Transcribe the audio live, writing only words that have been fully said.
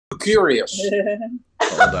curious.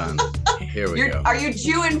 Hold on. Here we go. Are you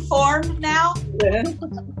Jew informed now?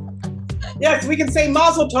 Yes, we can say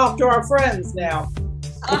Mazel Tov to our friends now.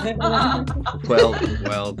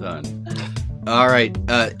 Well done. All right.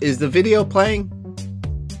 Is the video playing?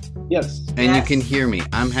 Yes. And yes. You can hear me.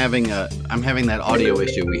 I'm having that audio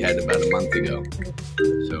issue we had about a month ago.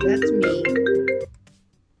 So that's me.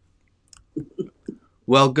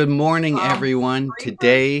 Well, good morning, everyone.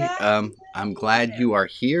 Today, I'm glad you are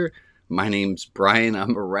here. My name's Brian.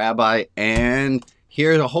 I'm a rabbi, and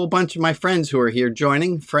here's a whole bunch of my friends who are here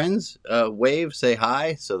joining. Friends, wave, say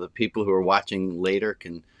hi, so the people who are watching later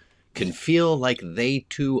can feel like they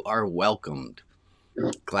too are welcomed.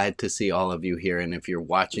 Glad to see all of you here, and if you're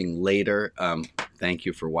watching later, thank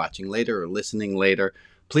you for watching later or listening later.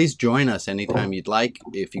 Please join us anytime you'd like.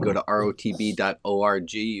 If you go to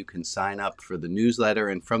rotb.org, you can sign up for the newsletter,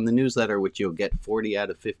 and from the newsletter, which you'll get 40 out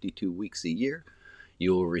of 52 weeks a year,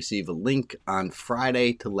 you will receive a link on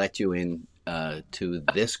Friday to let you in to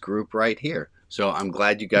this group right here. So I'm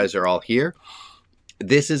glad you guys are all here.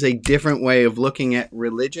 This is a different way of looking at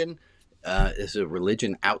religion. This is a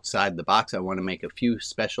religion outside the box. I want to make a few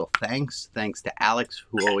special thanks. Thanks to Alex,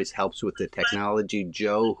 who always helps with the technology.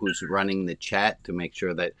 Joe, who's running the chat to make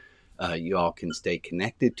sure that you all can stay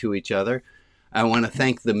connected to each other. I want to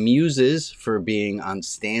thank the muses for being on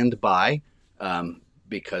standby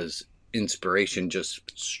because inspiration just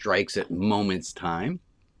strikes at moment's time.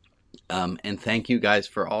 And thank you guys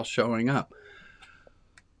for all showing up.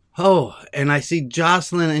 Oh, and I see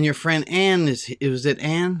Jocelyn and your friend Anne. Is it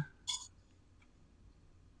Anne?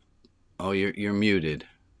 Oh, you're muted.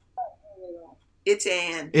 It's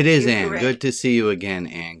Anne. It is Anne. Correct. Good to see you again,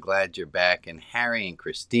 Anne. Glad you're back. And Harry and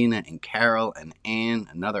Christina and Carol and Anne,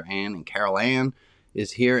 another Anne, and Carol Ann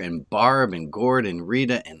is here, and Barb and Gord and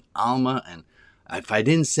Rita and Alma. And if I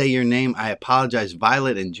didn't say your name, I apologize.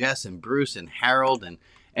 Violet and Jess and Bruce and Harold and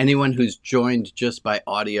anyone who's joined just by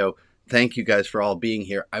audio. Thank you guys for all being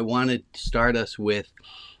here. I want to start us with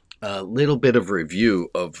a little bit of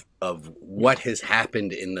review of what has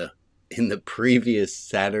happened in the previous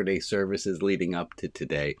Saturday services leading up to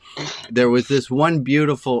today. There was this one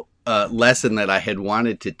beautiful lesson that I had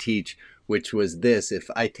wanted to teach, which was this: if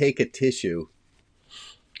I take a tissue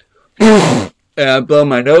and I blow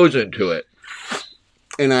my nose into it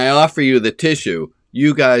and I offer you the tissue,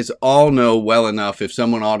 you guys all know well enough if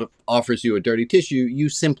someone offers you a dirty tissue, you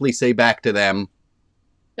simply say back to them,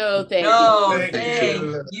 "No, thank you." No,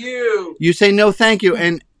 thank you. You say no, thank you.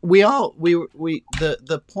 And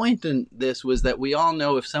the point in this was that we all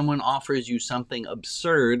know if someone offers you something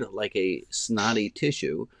absurd like a snotty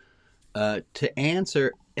tissue, to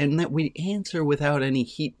answer, and that we answer without any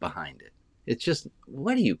heat behind it. It's just,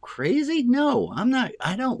 what are you, crazy? No, I'm not.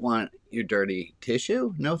 I don't want your dirty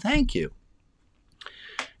tissue. No, thank you.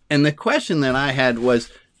 And the question that I had was,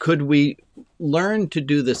 could we learn to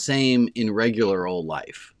do the same in regular old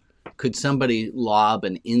life? Could somebody lob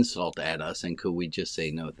an insult at us, and could we just say,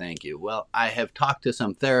 no, thank you? Well, I have talked to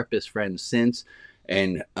some therapist friends since,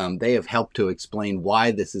 and they have helped to explain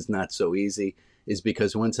why this is not so easy, is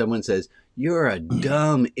because when someone says, you're a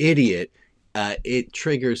dumb idiot, it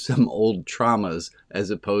triggers some old traumas as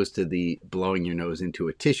opposed to the blowing your nose into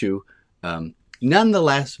a tissue.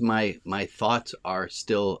 Nonetheless, my thoughts are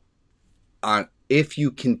still on, if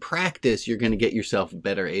you can practice, you're going to get yourself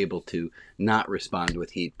better able to not respond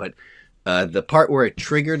with heat. But the part where it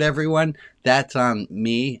triggered everyone, that's on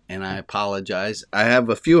me, and I apologize. I have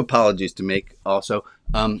a few apologies to make also.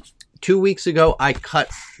 2 weeks ago, I cut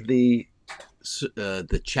the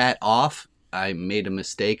chat off. I made a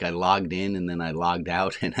mistake. I logged in, and then I logged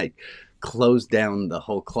out, and I closed down the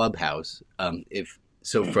whole clubhouse.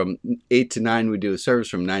 So from 8 to 9, we do a service.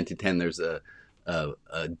 From 9 to 10, there's a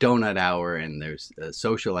donut hour, and there's a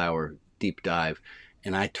social hour deep dive,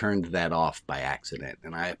 and I turned that off by accident,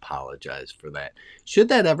 and I apologize for that. Should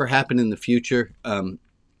that ever happen in the future,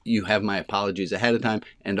 you have my apologies ahead of time.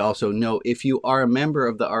 And also know, if you are a member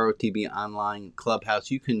of the ROTB online clubhouse,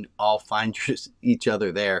 you can all find each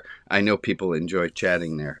other there. I know people enjoy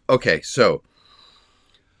chatting there. Okay, so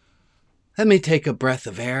let me take a breath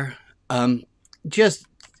of air. Just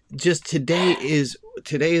today is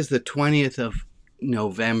the 20th of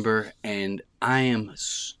November, and I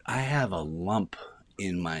have a lump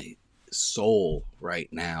in my soul right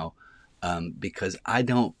now, because I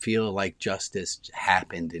don't feel like justice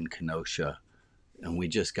happened in Kenosha, and we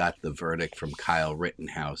just got the verdict from Kyle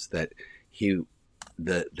Rittenhouse that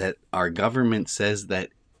that our government says that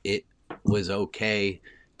it was okay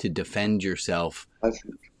to defend yourself,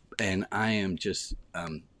 and I am just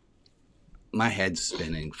my head's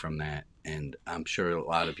spinning from that. and I'm sure a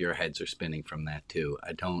lot of your heads are spinning from that too.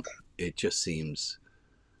 It just seems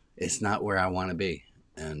it's not where I want to be,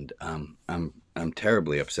 and I'm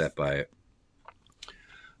terribly upset by it.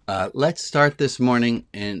 Let's start this morning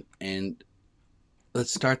and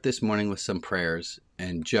let's start this morning with some prayers.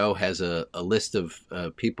 And Joe has a list of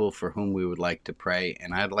people for whom we would like to pray,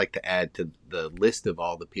 and I'd like to add to the list of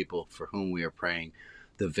all the people for whom we are praying,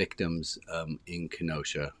 the victims in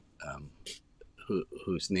Kenosha,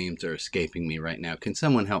 whose names are escaping me right now. Can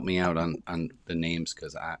someone help me out on the names,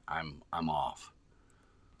 because I'm off.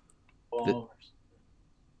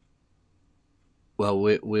 Well,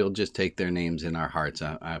 we'll just take their names in our hearts.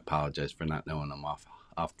 I apologize for not knowing them off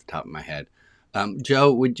the top of my head.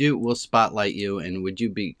 Joe, we'll spotlight you, and would you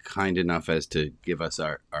be kind enough as to give us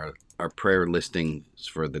our prayer listings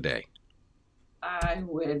for the day? I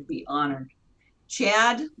would be honored.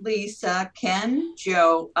 Chad, Lisa, Ken,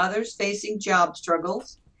 Joe, others facing job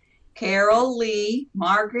struggles. Carol, Lee,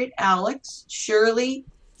 Margaret, Alex, Shirley,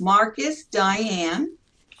 Marcus, Diane,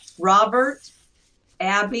 Robert,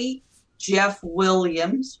 Abby, Jeff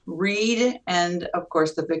Williams, Reed, and of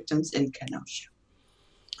course the victims in Kenosha.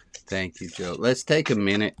 Thank you, Joe. Let's take a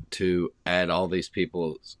minute to add all these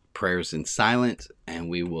people's prayers in silence, and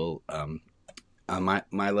we will, on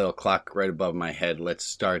my little clock right above my head, let's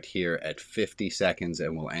start here at 50 seconds,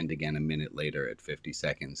 and we'll end again a minute later at 50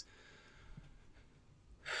 seconds.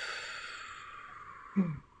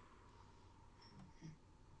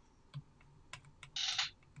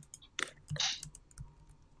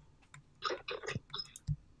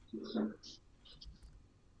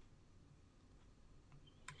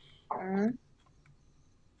 All right.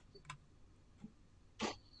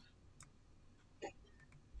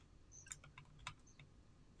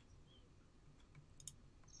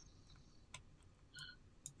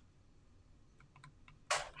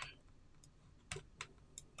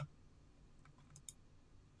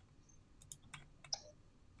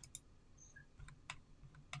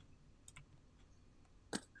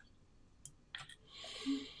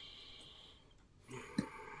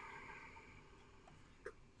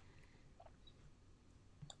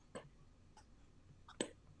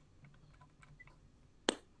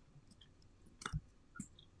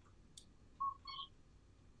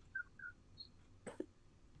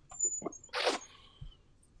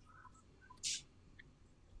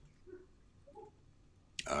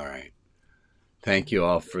 Thank you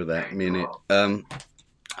all for that minute. I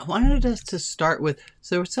wanted us to start with,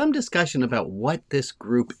 so there was some discussion about what this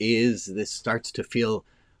group is. This starts to feel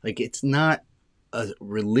like it's not a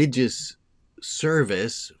religious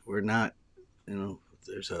service. We're not,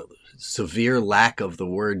 there's a severe lack of the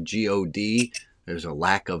word God. There's a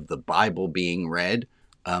lack of the Bible being read.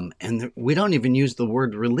 And we don't even use the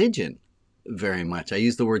word religion very much. I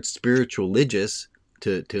use the word spiritualigious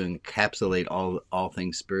to encapsulate all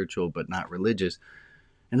things spiritual but not religious.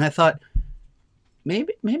 And I thought,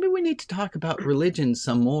 maybe we need to talk about religion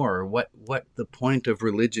some more, what the point of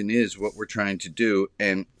religion is, what we're trying to do.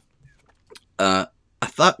 And I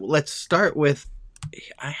thought, let's start with,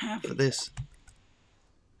 I have this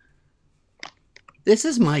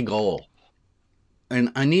is my goal,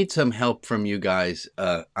 and I need some help from you guys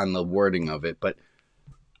on the wording of it, but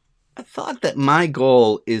I thought that my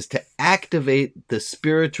goal is to activate the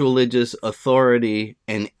spiritualigious authority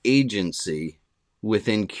and agency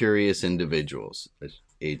within curious individuals.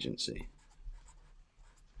 Agency.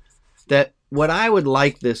 That what I would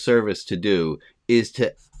like this service to do is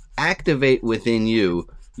to activate within you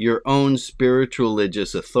your own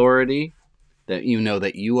spiritualigious authority, that you know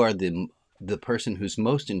that you are the person who's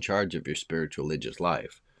most in charge of your spiritualigious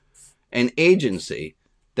life, and agency,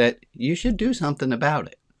 that you should do something about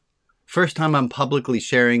it. First time I'm publicly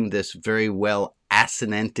sharing this very well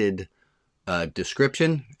assonanted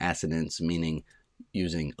description. Assonance meaning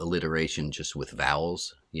using alliteration just with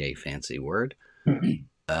vowels. Yay, fancy word.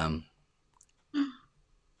 That's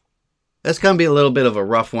going to be a little bit of a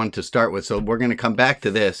rough one to start with, so we're going to come back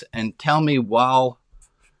to this. And tell me, while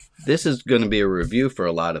this is going to be a review for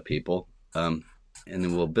a lot of people, and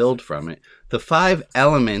then we'll build from it, the 5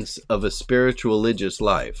 elements of a spiritualigious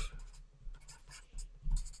life.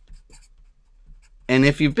 And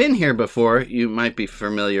if you've been here before, you might be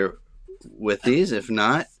familiar with these. If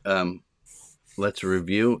not, let's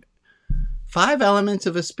review 5 elements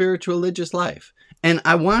of a spiritualigious life. And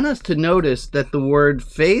I want us to notice that the word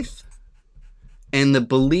faith and the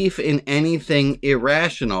belief in anything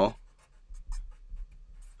irrational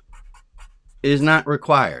is not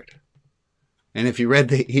required. And if you read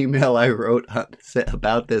the email I wrote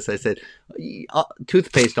about this, I said,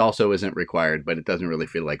 toothpaste also isn't required, but it doesn't really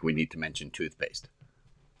feel like we need to mention toothpaste.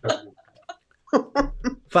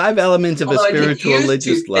 5 elements of a Although I did spiritual use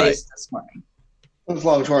religious life. toothpaste this morning. As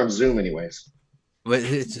long as we're on Zoom, anyways. But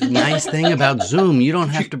it's a nice thing about Zoom. You don't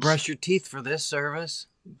have to brush your teeth for this service.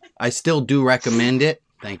 I still do recommend it.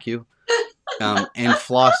 Thank you. And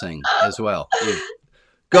flossing as well.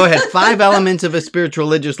 Go ahead. 5 elements of a spiritual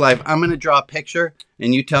religious life. I'm going to draw a picture,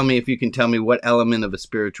 and you tell me if you can tell me what element of a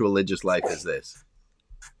spiritual religious life is this.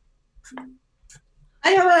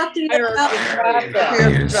 Hierarchy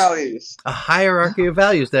of Values. A hierarchy of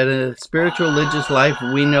values. That in a spiritual religious life,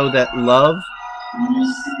 we know that love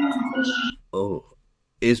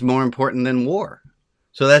is more important than war.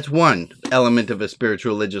 So that's one element of a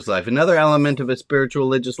spiritual religious life. Another element of a spiritual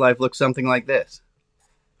religious life looks something like this.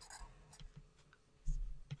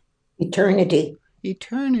 Eternity.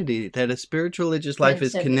 Eternity. That a spiritual religious life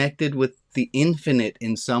is connected with the infinite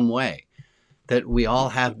in some way. That we all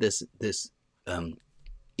have this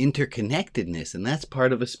interconnectedness, and that's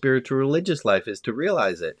part of a spiritual religious life, is to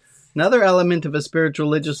realize it. Another element of a spiritual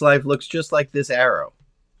religious life looks just like this arrow.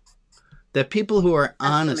 That people who are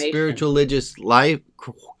on a spiritual religious life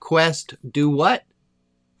quest do what?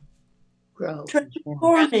 Grow.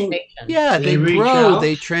 transforming. Yeah, they reach grow, out.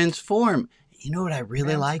 they transform. You know what I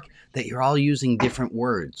really like? That you're all using different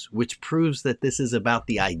words, which proves that this is about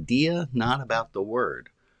the idea, not about the word.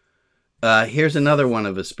 Here's another one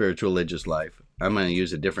of a spiritual religious life. I'm going to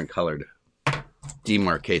use a different color to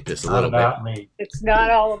demarcate this a little bit. Not about me. It's not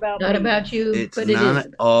all about Not me. about you, It's but it not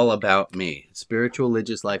is. all about me. Spiritual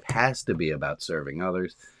religious life has to be about serving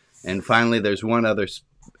others. And finally, there's one other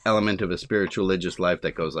element of a spiritual religious life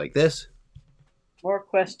that goes like this. More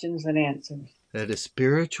questions than answers. That a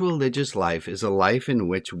spiritual religious life is a life in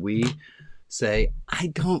which we say, I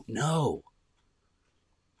don't know.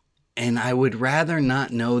 And I would rather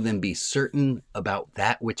not know than be certain about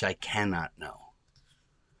that which I cannot know.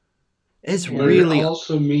 It's Would really... it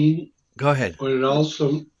also mean? Go ahead. Would it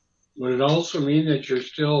also mean that you're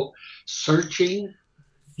still searching?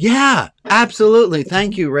 Yeah, absolutely.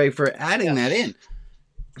 Thank you, Ray, for adding that in.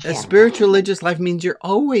 A spiritual religious life means you're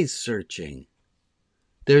always searching.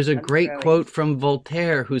 There's a great quote from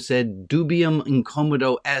Voltaire who said, "Dubium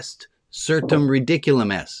incommodo est, certum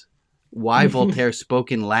ridiculum est." Why Voltaire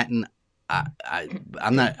spoke in Latin,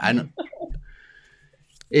 I'm not. I don't.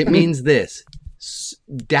 It means this: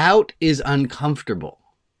 doubt is uncomfortable,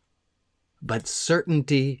 but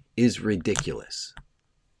certainty is ridiculous.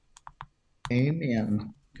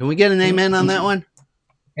 Amen. Can we get an amen on that one?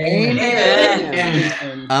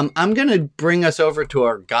 Amen. I'm going to bring us over to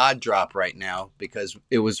our God drop right now because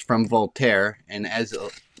it was from Voltaire. And as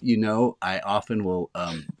you know, I often will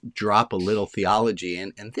drop a little theology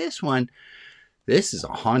in. And this is a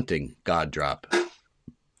haunting God drop.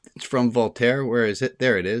 It's from Voltaire. Where is it?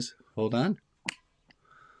 There it is. Hold on.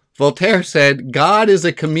 Voltaire said, "God is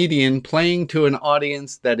a comedian playing to an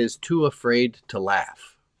audience that is too afraid to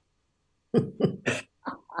laugh."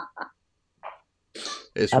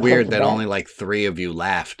 It's weird that only like 3 of you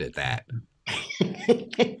laughed at that.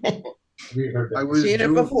 I was Seen it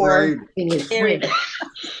too before. afraid.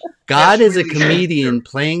 God That's is a really comedian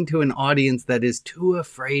playing to an audience that is too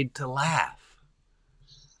afraid to laugh.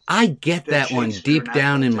 I get That's that one Shakespeare, deep not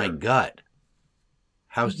down in my Voltaire. gut.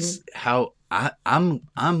 How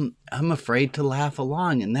I'm afraid to laugh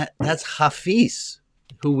along, and that's Hafiz,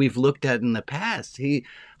 who we've looked at in the past.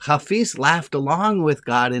 Hafiz laughed along with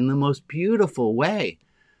God in the most beautiful way.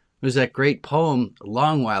 There's that great poem a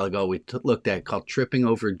long while ago we looked at called "Tripping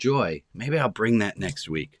Over Joy." Maybe I'll bring that next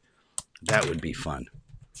week. That would be fun.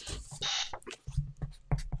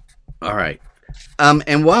 All right.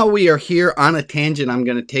 And while we are here on a tangent, I'm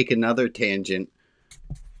going to take another tangent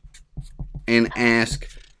and ask,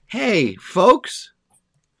 hey, folks,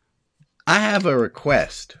 I have a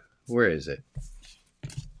request. Where is it?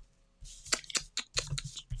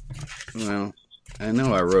 Well, I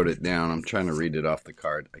know I wrote it down. I'm trying to read it off the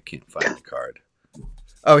card. I can't find the card.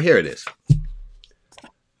 Oh, here it is.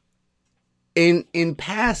 In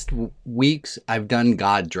past weeks, I've done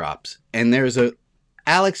God drops, and there's a...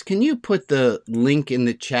 Alex, can you put the link in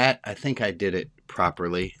the chat? I think I did it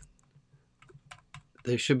properly.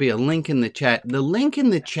 There should be a link in the chat. The link in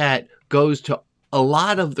the chat goes to a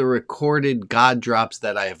lot of the recorded God drops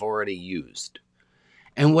that I have already used.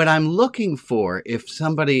 And what I'm looking for, if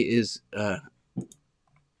somebody is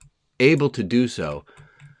able to do so...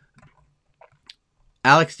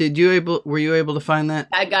 Alex, were you able to find that?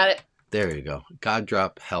 I got it. There you go. God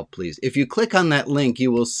drop help, please. If you click on that link,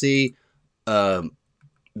 you will see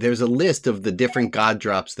there's a list of the different God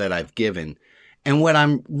drops that I've given. And what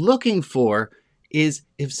I'm looking for is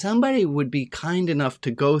if somebody would be kind enough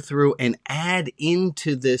to go through and add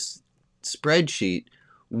into this spreadsheet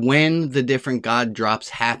when the different God drops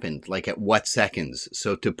happened, like at what seconds.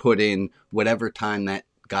 So to put in whatever time that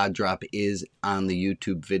God drop is on the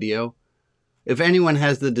YouTube video. If anyone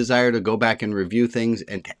has the desire to go back and review things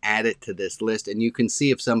and to add it to this list, and you can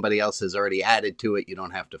see if somebody else has already added to it, you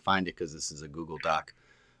don't have to find it because this is a Google Doc.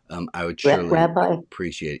 I would surely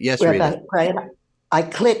appreciate it. Yes, Rita. Rabbi, I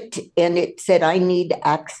clicked and it said I need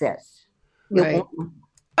access. Right.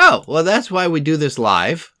 Oh, well, that's why we do this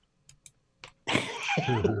live.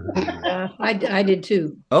 I did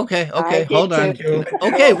too. Okay, I hold on. did too.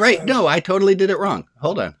 Okay, right. No, I totally did it wrong.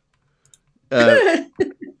 Hold on.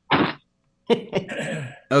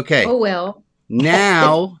 Okay. Oh, well.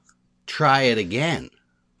 Now try it again.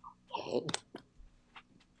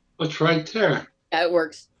 It's right there. That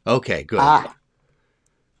works. Okay, good. Ah,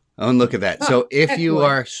 Oh, and look at that. So if you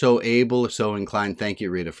excellent. are so able, so inclined, thank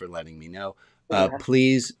you, Rita, for letting me know.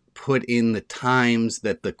 Please put in the times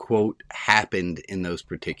that the quote happened in those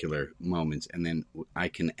particular moments. And then I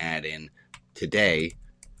can add in today,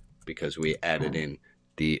 because we added in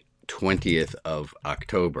the 20th of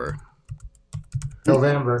October.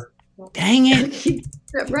 November. Dang it.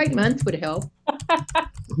 That right month would help.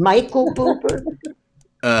 Michael Buber.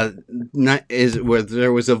 Not is where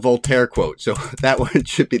there was a Voltaire quote, so that one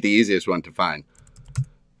should be the easiest one to find.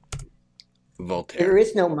 Voltaire. There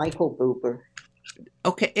is no Michael Buber.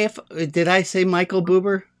 Okay, did I say Michael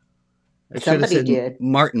Buber? I should have Somebody said did.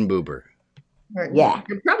 Martin Buber. Yeah.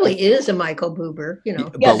 There probably is a Michael Buber, you know.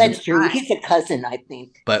 Yeah, But- that's true. He's a cousin, I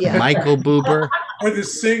think. But Yeah. Michael Buber, Or the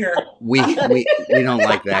singer. we don't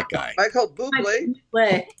like that guy. Michael Bublé.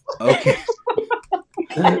 Okay.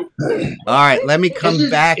 All right, let me come Is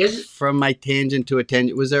it- back is- from my tangent to a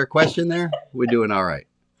tangent. Was there a question there? We're doing all right.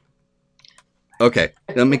 Okay,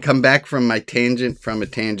 let me come back from my tangent from a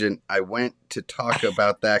tangent. I went to talk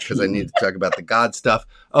about that because I need to talk about the God stuff.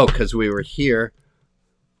 Oh, because we were here.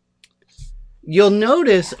 You'll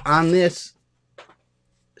notice on this,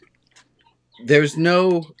 there's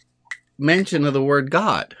no mention of the word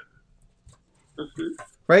God.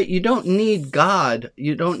 Right? You don't need God.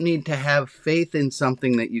 You don't need to have faith in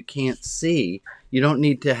something that you can't see. You don't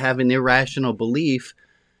need to have an irrational belief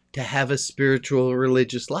to have a spiritual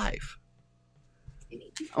religious life.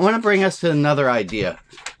 I want to bring us to another idea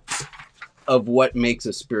of what makes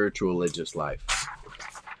a spiritual religious life.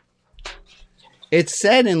 It's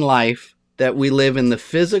said in life that we live in the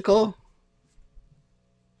physical,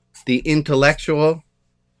 the intellectual,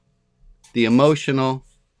 the emotional,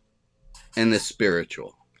 and the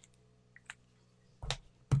spiritual.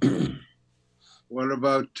 What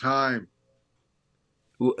about time?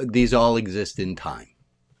 These all exist in time.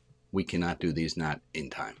 We cannot do these not in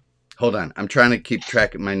time. Hold on. I'm trying to keep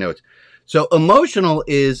track of my notes. So emotional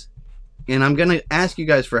is, and I'm going to ask you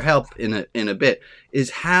guys for help in a bit, is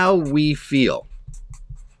how we feel.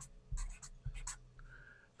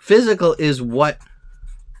 Physical is what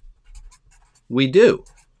we do.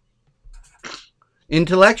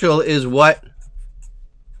 Intellectual is what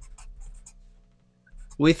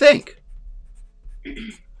we think.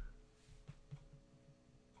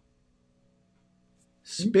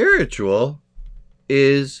 Spiritual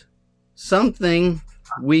is something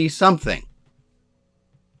we something.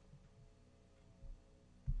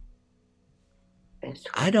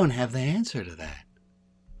 I don't have the answer to that.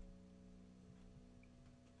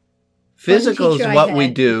 Physical is what we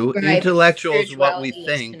do. Intellectual is what we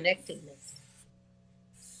think.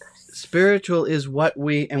 Spiritual is what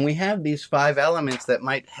we, and we have these 5 elements that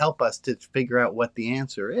might help us to figure out what the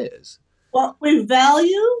answer is. What we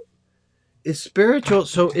value? Is spiritual,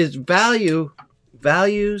 so is values,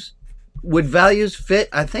 would values fit?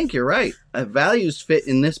 I think you're right. Values fit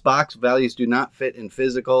in this box. Values do not fit in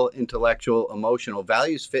physical, intellectual, emotional.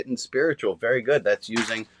 Values fit in spiritual. Very good. That's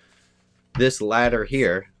using this ladder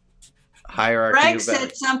here. Hierarchy. Rag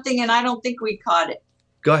said something and I don't think we caught it.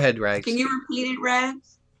 Go ahead, Rags. Can you repeat it,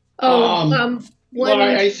 Rags? Well,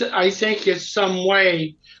 I think it's some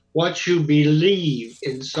way what you believe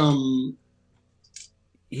in some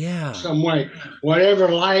way. Whatever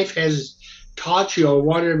life has taught you or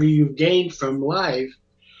whatever you've gained from life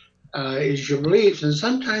is your beliefs. And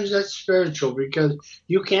sometimes that's spiritual because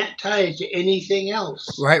you can't tie it to anything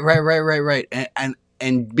else. Right.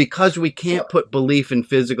 And because we can't put belief in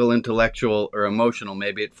physical, intellectual, or emotional,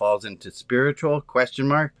 maybe it falls into spiritual, ?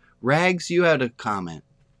 Rags, you had a comment.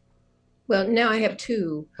 Well, now I have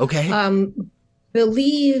 2. Okay.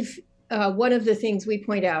 Believe, one of the things we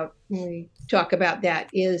point out when we talk about that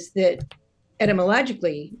is that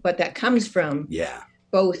etymologically, what that comes from,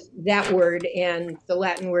 both that word and the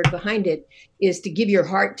Latin word behind it, is to give your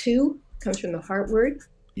heart to, comes from the heart word.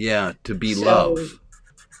 Yeah, to be love.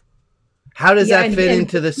 How does that and- fit and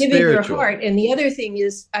into the giving your spiritual? heart. And the other thing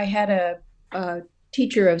is, I had a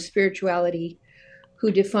teacher of spirituality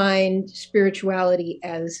who defined spirituality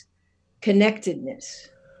as connectedness.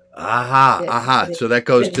 Aha. So that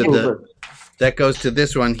goes to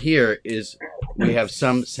this one here is we have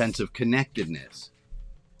some sense of connectedness.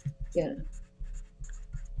 Yeah.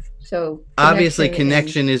 So Obviously,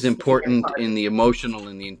 connection is and important heart. in the emotional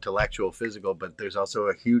and the intellectual, physical, but there's also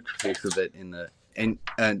a huge piece of it in the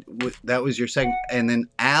that was your second. And then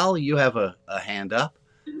Al, you have a hand up.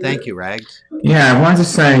 Thank you, Rags. Yeah, I wanted to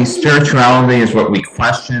say spirituality is what we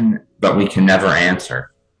question, but we can never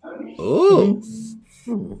answer. Ooh.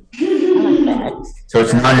 I like that. So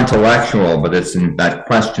it's not intellectual, but it's in that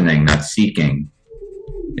questioning, that seeking.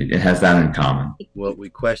 It has that in common. What we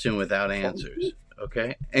question without answers.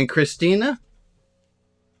 Okay. And Christina?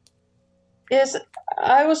 Yes,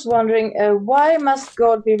 I was wondering, why must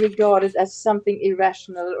God be regarded as something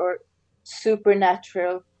irrational or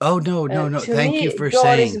supernatural? Oh, no. To Thank me, you for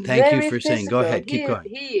God is saying. Thank you very for saying. Go ahead. Keep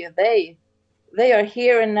going. They are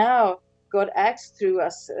here and now. God acts through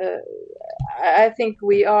us. I think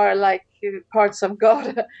we are like parts of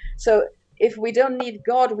God. So if we don't need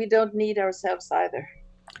God, we don't need ourselves either.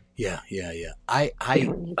 Yeah. I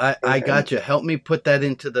got you. Help me put that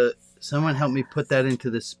into someone help me put that into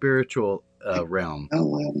the spiritual realm.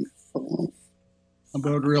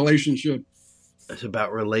 About relationship. It's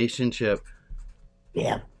about relationship.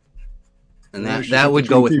 Yeah. And that would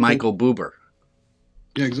go with people. Michael Buber.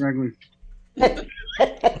 Yeah, exactly.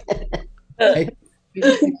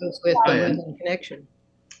 Goes with connection.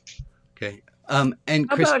 Okay. And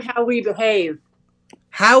How about how we behave?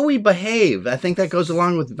 How we behave. I think that goes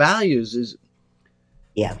along with values is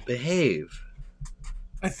behave.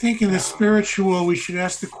 I think in the spiritual, we should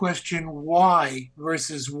ask the question why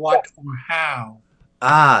versus what or how.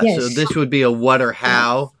 Yes. So this would be a what or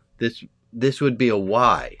how. This would be a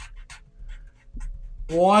why.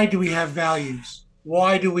 Why do we have values?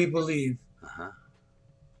 Why do we believe?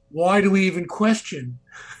 Why do we even question?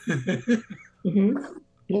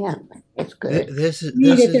 Yeah, that's good. This is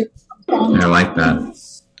I like that.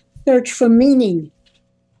 Search for meaning.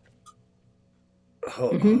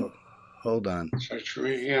 Hold on. Search for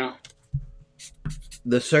meaning, yeah.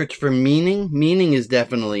 The search for meaning? Meaning is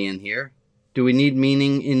definitely in here. Do we need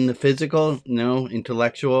meaning in the physical? No.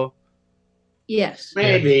 Intellectual? Yes.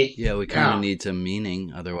 Maybe. Yeah, we kind of need some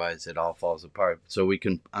meaning. Otherwise, it all falls apart. So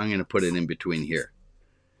I'm going to put it in between here.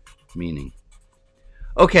 Meaning.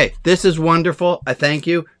 Okay, this is wonderful. I thank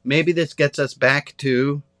you. Maybe this gets us back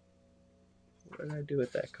to... What did I do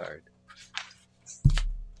with that card? Do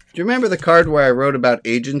you remember the card where I wrote about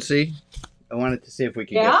agency? I wanted to see if we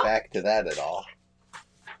could get back to that at all.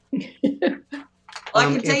 Well, I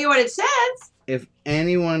can tell you what it says. If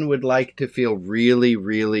anyone would like to feel really,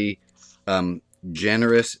 really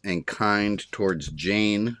generous and kind towards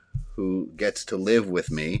Jane, who gets to live with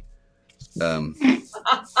me,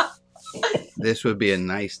 this would be a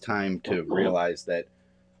nice time to realize that,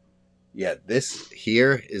 this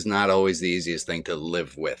here is not always the easiest thing to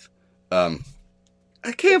live with.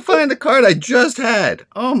 I can't find the card I just had.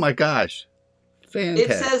 Oh my gosh. Fantastic.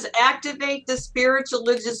 It says activate the spiritual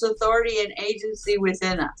religious authority and agency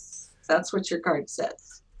within us. That's what your card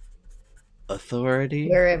says. Authority?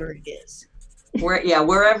 Wherever it is.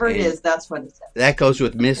 Wherever it is, that's what it says. That goes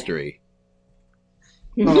with mystery.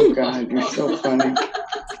 Oh God, you're so funny.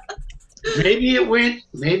 Maybe it went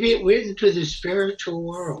into the spiritual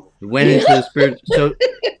world. It went into the spirit.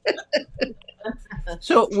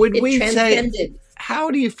 So would we say,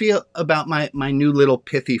 how do you feel about my new little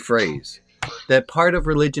pithy phrase? That part of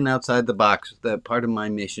religion outside the box, that part of my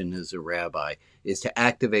mission as a rabbi is to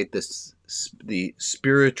activate the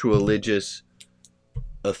spiritual religious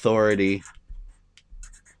authority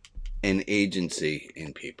and agency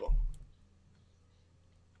in people.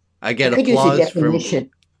 I get applause from...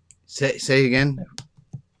 Say again?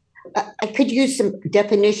 I could use some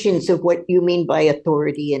definitions of what you mean by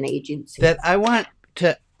authority and agency. That I want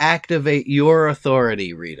to activate your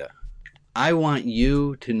authority, Rita. I want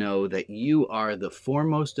you to know that you are the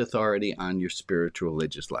foremost authority on your spiritual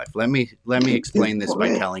religious life. Let me explain this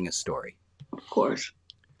by telling a story. Of course.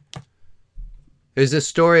 There's a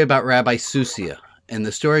story about Rabbi Susia, and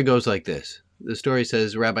the story goes like this. The story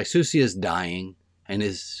says Rabbi Susia is dying, and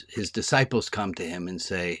his disciples come to him and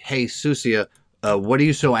say, "Hey, Susia, what are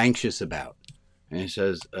you so anxious about?" And he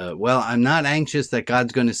says, well, I'm not anxious that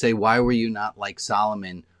God's going to say, why were you not like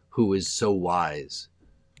Solomon, who is so wise?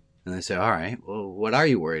 And they say, all right, well, what are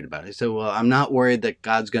you worried about? He said, well, I'm not worried that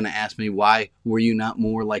God's going to ask me, why were you not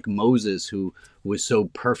more like Moses, who was so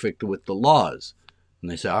perfect with the laws?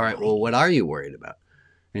 And they say, all right, well, what are you worried about?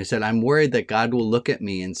 And he said, I'm worried that God will look at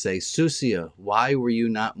me and say, Susia, why were you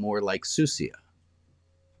not more like Susia?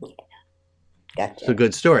 Gotcha. It's a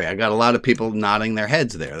good story. I got a lot of people nodding their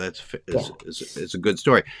heads there. It's a good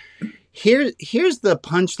story. Here's the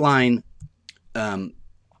punchline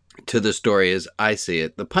to the story as I see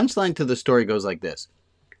it. The punchline to the story goes like this.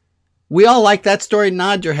 We all like that story.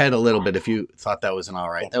 Nod your head a little bit if you thought that was an all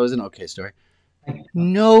right. That was an okay story.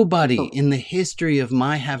 Nobody in the history of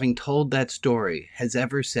my having told that story has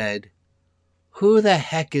ever said, who the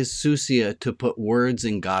heck is Susia to put words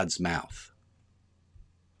in God's mouth?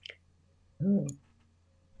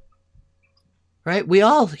 Right? We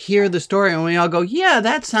all hear the story and we all go, yeah,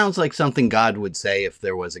 that sounds like something God would say if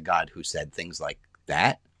there was a God who said things like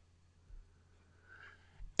that.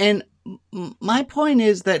 And my point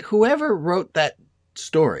is that whoever wrote that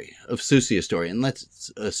story of Susia's story, and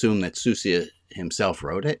let's assume that Susia himself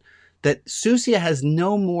wrote it, that Susia has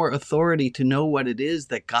no more authority to know what it is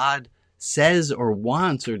that God says or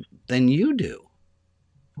wants than you do.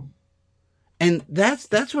 And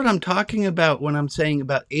that's what I'm talking about when I'm saying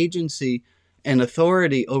about agency and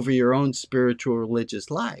authority over your own spiritual religious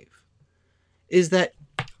life. Is that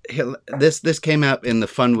this came out in the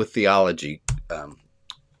Fun with Theology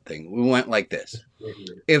thing. We went like this.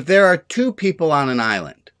 If there are two people on an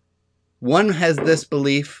island, one has this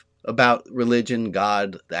belief about religion,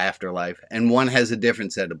 God, the afterlife, and one has a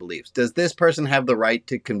different set of beliefs. Does this person have the right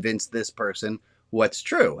to convince this person what's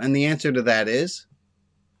true? And the answer to that is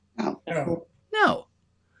no.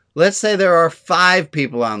 Let's say there are 5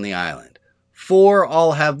 people on the island. 4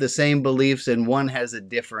 all have the same beliefs and one has a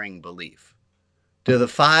differing belief. Do the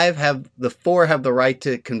 4 have the right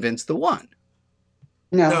to convince the one?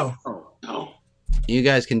 No. You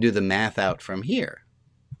guys can do the math out from here.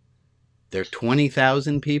 There are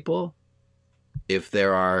 20,000 people. If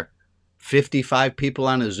there are 55 people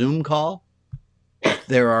on a Zoom call, if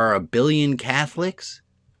there are 1 billion Catholics,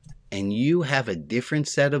 and you have a different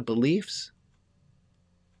set of beliefs,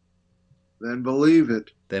 then believe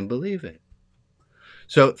it. Then believe it.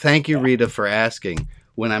 So thank you, Rita, for asking.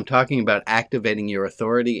 When I'm talking about activating your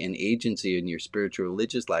authority and agency in your spiritual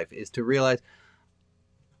religious life is to realize,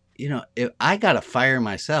 if I got to fire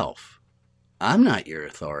myself, I'm not your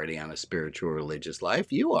authority on a spiritual religious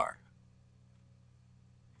life. You are.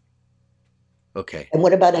 Okay. And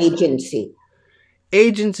what about agency?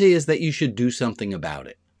 Agency is that you should do something about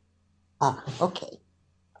it. Okay.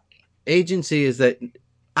 Agency is that,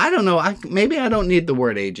 I don't know, maybe I don't need the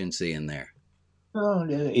word agency in there. No,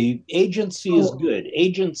 agency is good.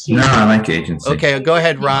 Agency. No, I like agency. Okay, go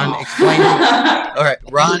ahead, Ron. Explain. All right,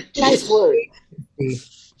 Ron. Nice word.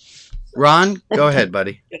 Ron, go ahead,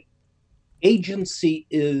 buddy. Agency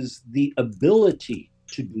is the ability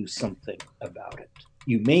to do something about it.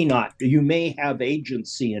 You may have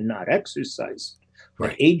agency and not exercise, but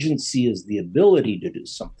right. Agency is the ability to do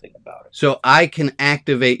something about it. So I can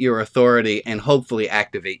activate your authority and hopefully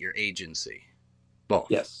activate your agency. Both.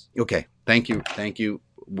 Yes. Okay. Thank you. Thank you,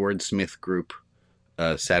 Wordsmith Group,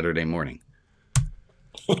 Saturday morning.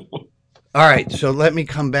 All right. So let me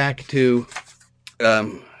come back to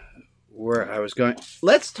where I was going.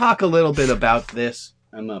 Let's talk a little bit about this.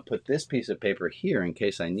 I'm going to put this piece of paper here in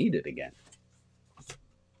case I need it again.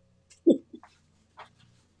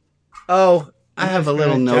 Oh, I have a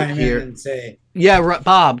little note here. And say, yeah,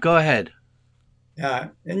 Bob, go ahead. Yeah,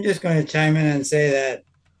 I'm just going to chime in and say that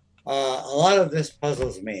a lot of this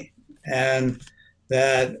puzzles me, and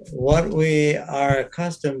that what we are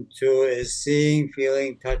accustomed to is seeing,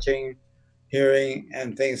 feeling, touching, hearing,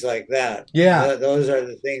 and things like that. Yeah. Those are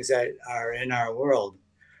the things that are in our world.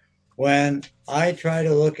 When I try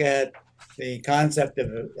to look at the concept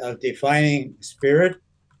of defining spirit,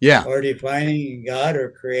 yeah, or defining God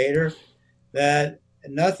or creator, that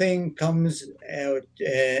nothing comes out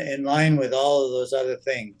in line with all of those other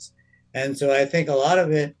things. And so I think a lot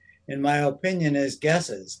of it, in my opinion, is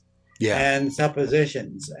guesses and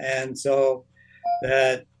suppositions. And so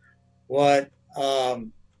that what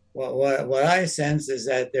I sense is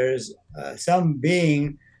that there's some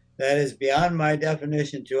being that is beyond my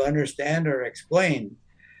definition to understand or explain,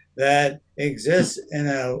 that exists in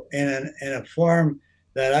a form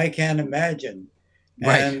that I can't imagine,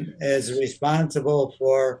 and is responsible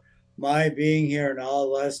for my being here and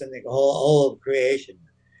all of us and the whole of creation.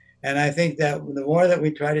 And I think that the more that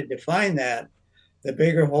we try to define that, the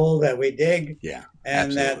bigger hole that we dig,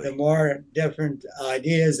 and that the more different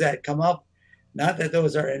ideas that come up, not that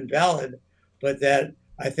those are invalid, but that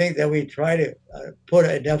I think that we try to put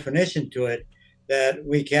a definition to it that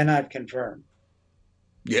we cannot confirm.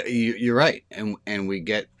 Yeah, you're right. And we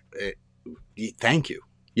get, thank you.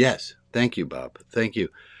 Yes. Thank you, Bob. Thank you.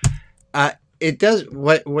 it does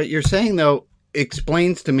what you're saying though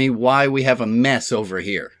explains to me why we have a mess over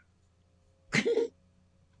here.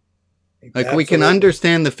 Like we can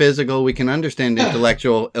understand the physical, we can understand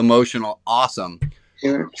intellectual, emotional, awesome.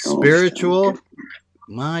 Spiritual,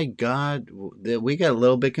 my God, we got a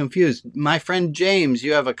little bit confused. My friend James,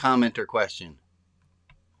 you have a comment or question?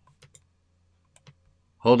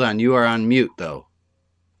 Hold on, you are on mute though.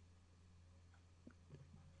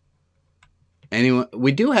 Anyone?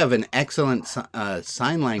 We do have an excellent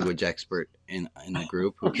sign language expert in the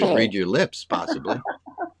group who could read your lips, possibly.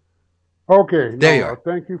 Okay, there you are.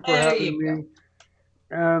 Thank you for having me.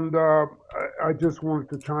 And I just wanted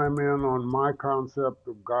to chime in on my concept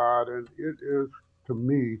of God, and it is, to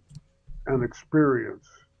me, an experience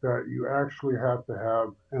that you actually have to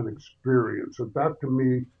have an experience. So that, to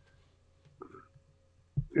me,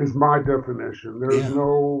 is my definition. There's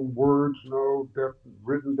no words, no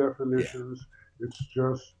written definitions. It's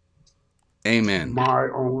just Amen. my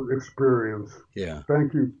own experience. Yeah.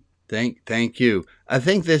 Thank you. Thank you. I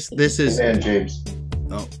think this is. Amen, James.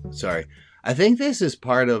 Oh, sorry. I think this is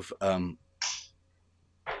part of.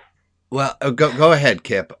 Well, go ahead,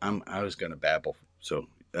 Kip. I was going to babble. So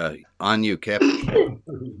on you, Kip.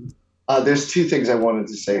 There's two things I wanted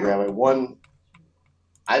to say, Rabbi. One,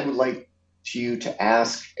 I would like you to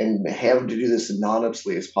ask and have him to do this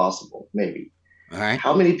anonymously as possible, maybe. All right.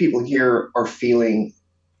 How many people here are feeling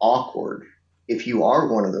awkward if you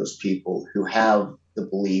are one of those people who have the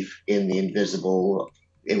belief in the invisible,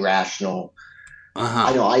 irrational?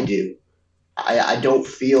 I know I do. I don't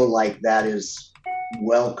feel like that is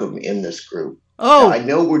welcome in this group. Oh, now, I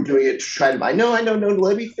know we're doing it to try to. I know. No,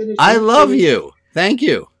 let me finish. I love you. Thank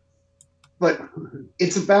you. But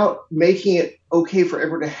it's about making it okay for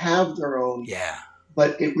everyone to have their own. Yeah.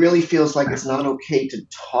 But it really feels like it's not okay to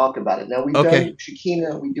talk about it. Now, we've done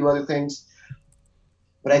Shekinah, we do other things.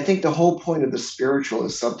 But I think the whole point of the spiritual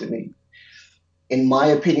is something, in my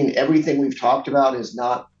opinion, everything we've talked about is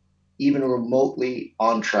not even remotely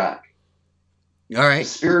on track. All right. The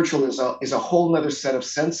spiritual is a whole other set of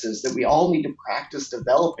senses that we all need to practice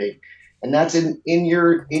developing. And that's in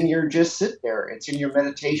your just sit there. It's in your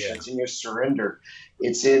meditation. It's in your surrender.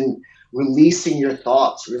 It's in releasing your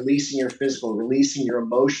thoughts, releasing your physical, releasing your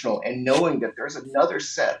emotional, and knowing that there's another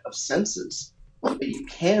set of senses that you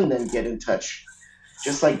can then get in touch.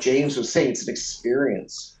 Just like James was saying, it's an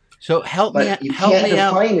experience. So help me out. You can't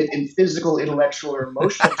define it in physical, intellectual, or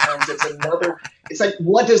emotional terms. It's like,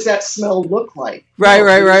 what does that smell look like? Right.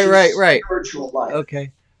 Spiritual life.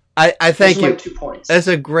 Okay. I thank you. Those are my 2 points. That's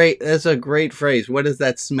a great phrase. What does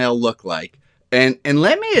that smell look like? And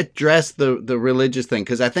let me address the religious thing,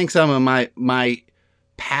 because I think some of my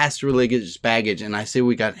past religious baggage, and I see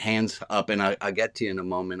we got hands up, and I'll get to you in a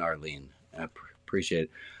moment, Arlene. I appreciate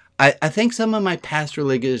it. I think some of my past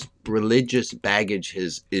religious baggage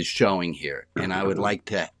is showing here, and I would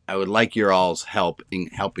like your all's help in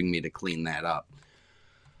helping me to clean that up.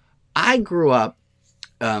 I grew up,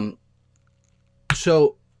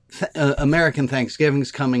 American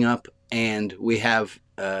Thanksgiving's coming up, and we have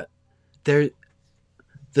the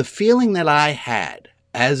feeling that I had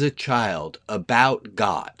as a child about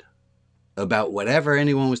God, about whatever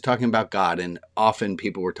anyone was talking about God, and often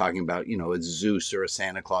people were talking about, a Zeus or a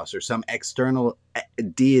Santa Claus or some external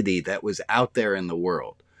deity that was out there in the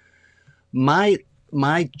world. My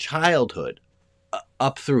childhood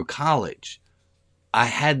up through college, I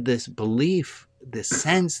had this belief, this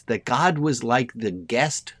sense that God was like the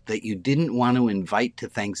guest that you didn't want to invite to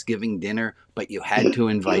Thanksgiving dinner, but you had to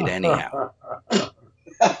invite anyhow.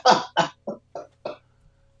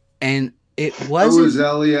 And it wasn't. Who was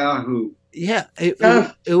Eliyahu? Yeah,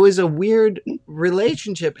 it was a weird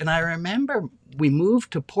relationship. And I remember we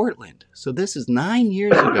moved to Portland. So this is 9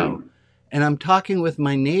 years ago. And I'm talking with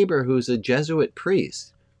my neighbor who's a Jesuit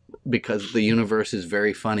priest, because the universe is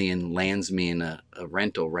very funny and lands me in a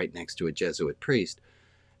rental right next to a Jesuit priest.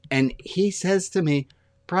 And he says to me,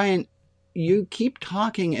 Brian, you keep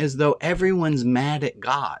talking as though everyone's mad at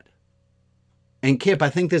God. And Kip, I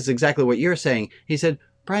think this is exactly what you're saying. He said,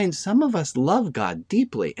 Brian, some of us love God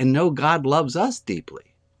deeply and know God loves us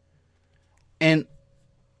deeply. And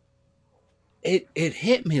it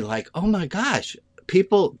hit me like, oh my gosh,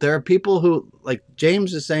 there are people who, like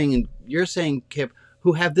James is saying, and you're saying, Kip,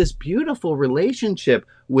 who have this beautiful relationship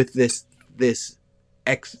with this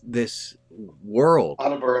world.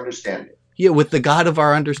 Out of our understanding. Yeah, with the God of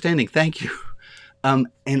our understanding. Thank you. And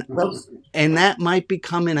that might be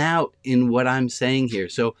coming out in what I'm saying here.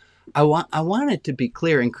 So I want it to be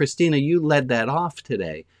clear, and Christina, you led that off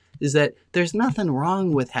today, is that there's nothing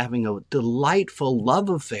wrong with having a delightful love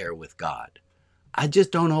affair with God. I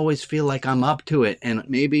just don't always feel like I'm up to it. And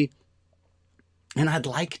maybe And I'd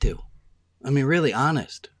like to. I mean, really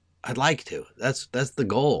honest. I'd like to. That's the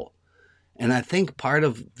goal. And I think part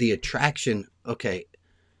of the attraction, I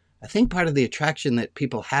think part of the attraction that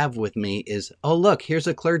people have with me is, oh, look, here's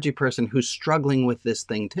a clergy person who's struggling with this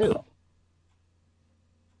thing too.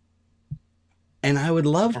 And I would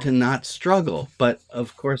love to not struggle, but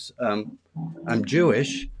of course, I'm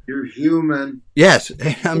Jewish. You're human. Yes,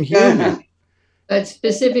 I'm human. But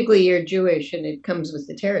specifically, you're Jewish, and it comes with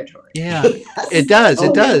the territory. Yeah, it does.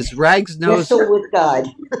 It does. Rags knows. Wrestle with God.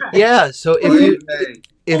 Yeah. So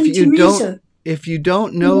if you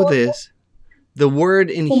don't know this, the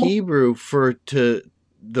word in Hebrew for to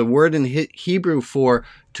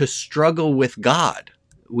struggle with God,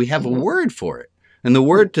 we have a word for it, and the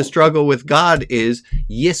word to struggle with God is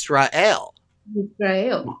Yisrael.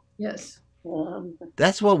 Yisrael. Yes.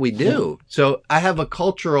 That's what we do. So I have a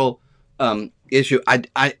cultural issue.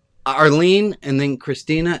 I Arlene and then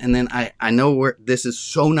Christina, and then I know where this is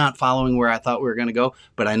so not following where I thought we were going to go,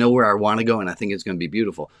 but I know where I want to go, and I think it's going to be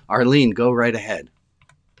beautiful. Arlene, go right ahead.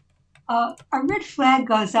 A red flag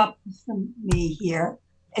goes up for me here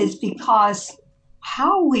is because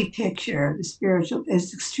how we picture the spiritual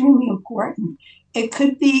is extremely important. It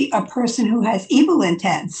could be a person who has evil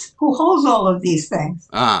intents, who holds all of these things.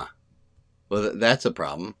 Ah, well, that's a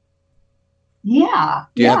problem. Yeah.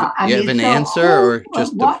 Do you have an answer or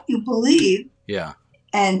just what you believe? Yeah.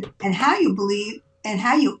 And how you believe and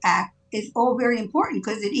how you act is all very important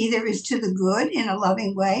because it either is to the good in a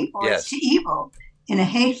loving way or it's to evil in a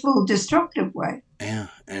hateful, destructive way. Yeah,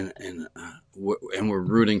 and we're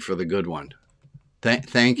rooting for the good one.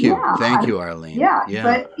 Thank you, Arlene. Yeah,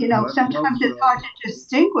 but sometimes it's hard to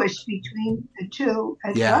distinguish between the two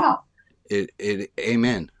as well.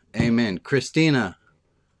 Amen. Christina.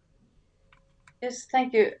 Yes,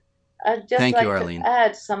 thank you. I'd just like to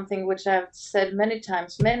add something which I've said many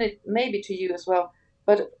times, maybe to you as well.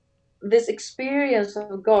 But this experience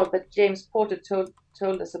of God that James Porter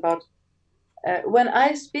told us about. When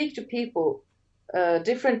I speak to people,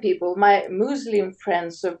 different people, my Muslim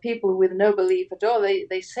friends or people with no belief at all,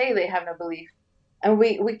 they say they have no belief. And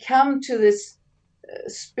we come to this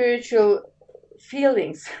spiritual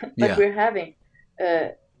feelings that we're having.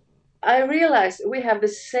 I realize we have the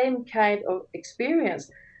same kind of experience.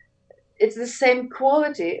 It's the same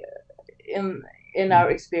quality in our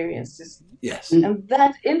experiences. Yes. And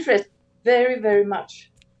that interests very, very much.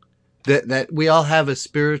 That we all have a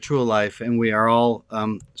spiritual life and we are all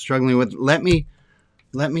struggling with. Let me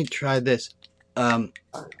try this. There's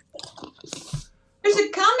a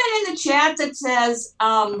comment in the chat that says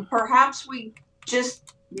perhaps we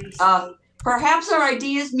just perhaps our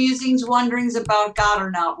ideas, musings, wonderings about God are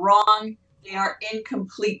not wrong. They are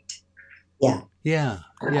incomplete. Yeah.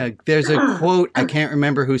 There's a quote, I can't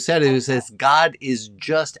remember who said it, who says, God is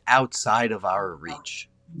just outside of our reach.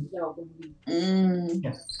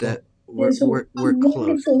 That we're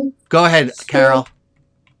close. Go ahead, Carol.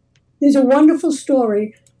 There's a wonderful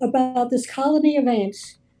story about this colony of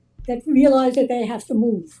ants that realize that they have to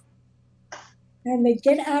move. And they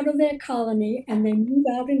get out of their colony and they move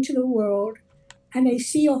out into the world and they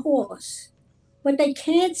see a horse. But they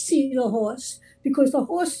can't see the horse because the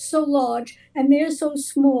horse is so large and they're so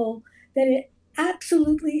small that it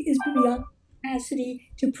absolutely is beyond capacity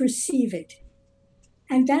to perceive it.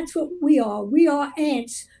 And that's what we are. We are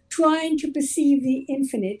ants trying to perceive the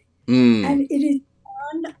infinite. And it is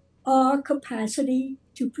beyond our capacity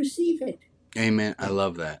to perceive it. Amen. I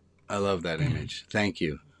love that. I love that image. Thank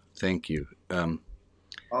you.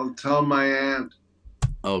 I'll tell my aunt.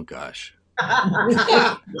 Oh gosh.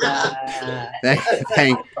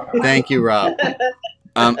 Thank you, Rob.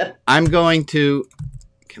 I'm going to.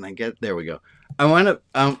 Can I get there? We go. I want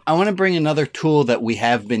to bring another tool that we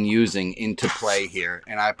have been using into play here,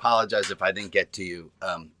 and I apologize if I didn't get to you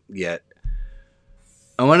yet.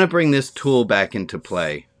 I want to bring this tool back into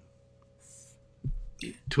play.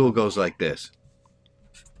 Tool goes like this.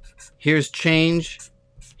 Here's change.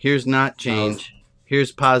 Here's not change.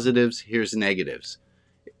 Here's positives. Here's negatives.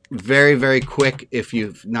 Very, very quick if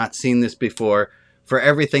you've not seen this before. For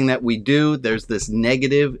everything that we do, there's this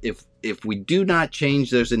negative. If we do not change,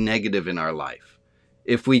 there's a negative in our life.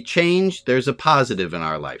 If we change, there's a positive in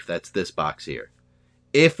our life. That's this box here.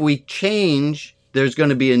 If we change, there's going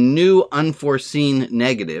to be a new unforeseen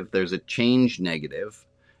negative. There's a change negative.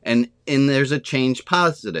 And there's a change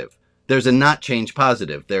positive. There's a not change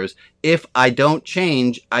positive. There's, if I don't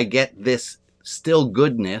change, I get this still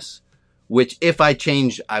goodness, which if I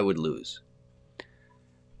change, I would lose.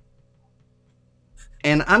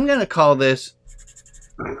 And I'm going to call this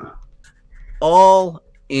all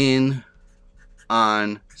in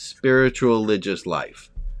on spiritual religious life.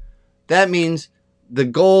 That means the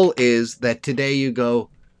goal is that today you go,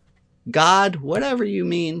 God, whatever you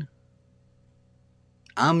mean,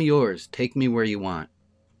 I'm yours. Take me where you want.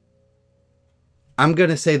 I'm going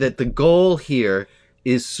to say that the goal here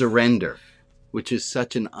is surrender, which is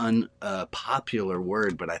such an unpopular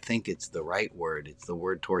word, but I think it's the right word. It's the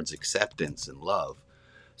word towards acceptance and love.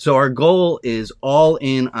 So our goal is all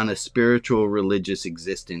in on a spiritual religious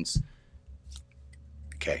existence.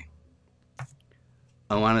 Okay.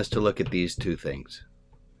 I want us to look at these two things.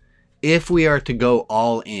 If we are to go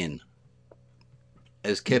all in,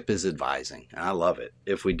 as Kip is advising, and I love it,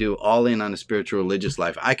 if we do all in on a spiritual religious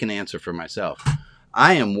life, I can answer for myself.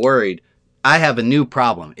 I am worried. I have a new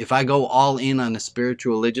problem. If I go all in on a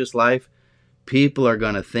spiritual religious life, people are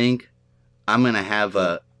going to think I'm going to have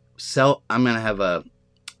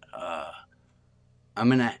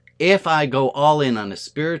if I go all in on a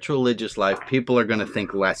spiritual religious life, people are going to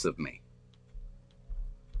think less of me.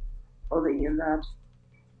 Holding in that.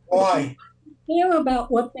 Why? Care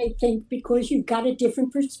about what they think because you've got a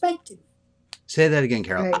different perspective. Say that again,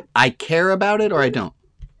 Carol. Right. I care about it or I don't?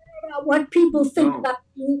 About what people think about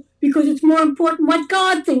you because it's more important what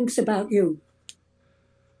God thinks about you.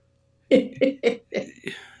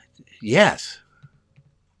 Yes.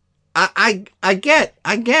 I get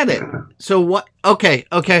it. So what? Okay.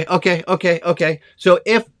 So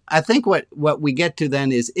if I think what we get to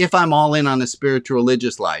then is if I'm all in on a spiritual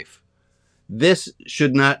religious life, this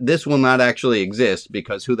will not actually exist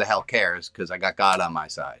because who the hell cares? Because I got God on my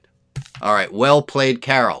side. All right. Well played,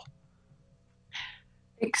 Carol.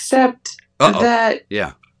 Except Uh-oh. that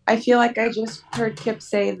Yeah. I feel like I just heard Kip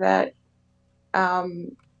say that,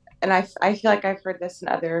 and I feel like I've heard this in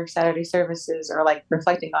other Saturday services or like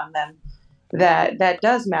reflecting on them, that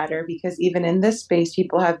does matter because even in this space,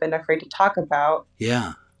 people have been afraid to talk about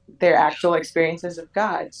their actual experiences of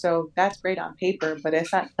God. So that's great on paper, but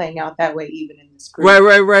it's not playing out that way even in this group.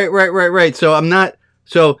 Right.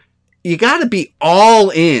 So you got to be all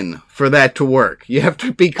in for that to work. You have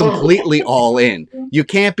to be completely all in. You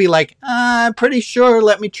can't be like, I'm pretty sure,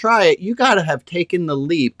 let me try it. You got to have taken the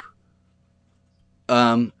leap.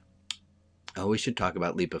 We should talk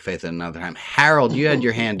about leap of faith at another time. Harold, you had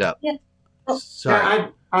your hand up. Yeah. Sorry.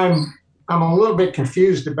 Yeah, I'm a little bit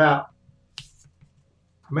confused about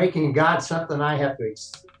making God something I have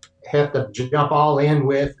to jump all in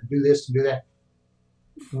with, and do this and do that.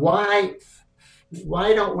 Why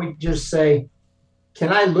don't we just say,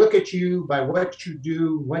 can I look at you by what you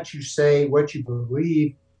do, what you say, what you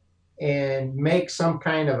believe, and make some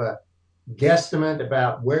kind of a guesstimate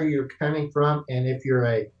about where you're coming from? And if you're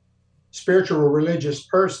a spiritual religious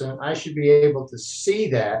person, I should be able to see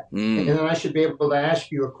that. And then I should be able to ask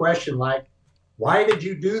you a question like, why did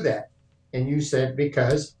you do that? And you said,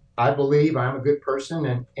 because I believe I'm a good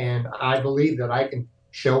person and I believe that I can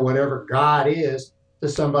show whatever God is to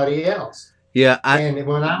somebody else. Yeah. And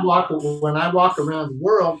when I walk around the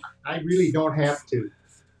world, I really don't have to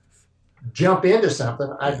jump into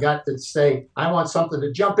something. I've got to say, I want something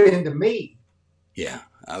to jump into me. Yeah.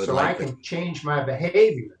 I can change my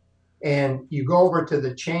behavior. And you go over to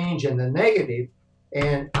the change and the negative,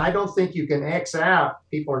 and I don't think you can X out.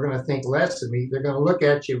 People are going to think less of me. They're going to look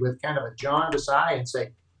at you with kind of a jaundiced eye and say,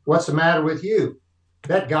 what's the matter with you?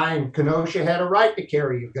 That guy in Kenosha had a right to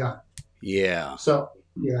carry a gun. Yeah. So,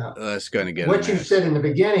 yeah. That's going to get what you said in the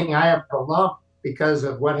beginning, I have a lump because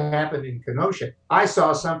of what happened in Kenosha. I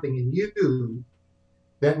saw something in you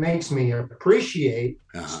that makes me appreciate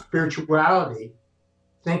spirituality,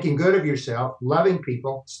 thinking good of yourself, loving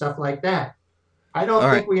people, stuff like that. I don't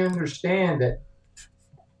think we understand that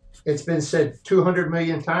it's been said 200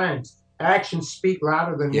 million times. Actions speak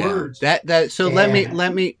louder than words. So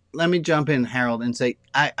let me jump in, Harold, and say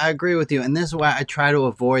I agree with you, and this is why I try to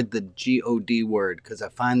avoid the God word because I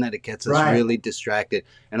find that it gets us really distracted.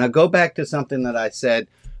 And I'll go back to something that I said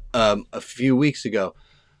a few weeks ago.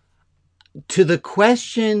 To the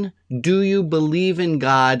question, do you believe in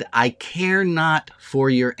God? I care not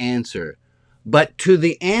for your answer. But to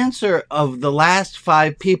the answer of the last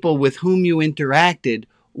 5 people with whom you interacted,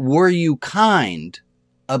 were you kind?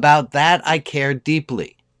 About that, I care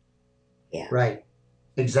deeply. Yeah. Right.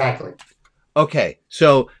 Exactly. Okay.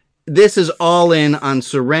 So this is all in on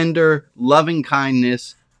surrender, loving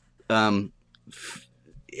kindness. I'm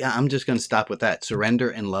just going to stop with that. Surrender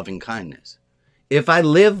and loving kindness. If I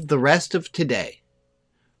live the rest of today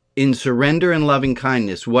in surrender and loving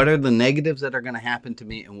kindness, what are the negatives that are going to happen to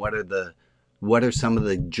me? And what are some of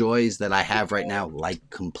the joys that I have right now, like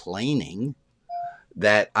complaining,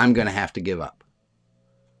 that I'm going to have to give up?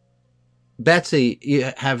 Betsy,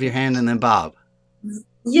 you have your hand, and then Bob.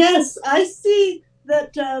 Yes, I see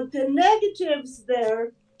that the negatives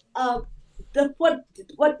there what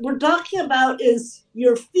we're talking about is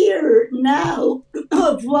your fear now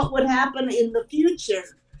of what would happen in the future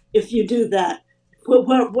if you do that.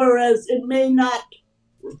 Whereas it may not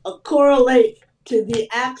correlate to the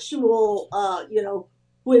actual,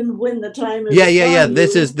 when the time is. Yeah.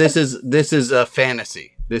 This is a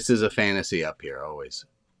fantasy. This is a fantasy up here always.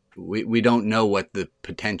 We don't know what the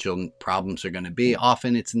potential problems are going to be.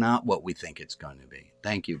 Often it's not what we think it's going to be.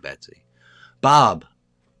 Thank you, Betsy. Bob.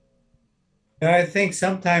 I think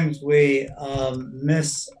sometimes we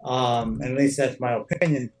miss, at least that's my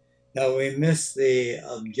opinion, that we miss the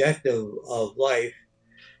objective of life.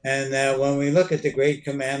 And that when we look at the great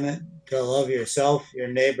commandment to love yourself, your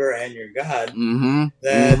neighbor, and your God,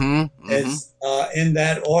 it's in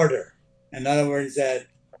that order. In other words, that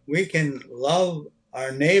we can love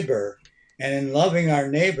our neighbor, and in loving our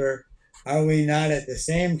neighbor, are we not at the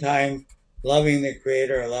same time loving the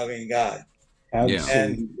Creator or loving God? Absolutely.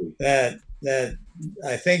 And that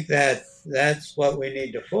I think that that's what we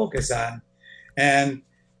need to focus on, and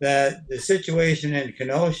that the situation in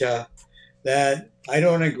Kenosha, that I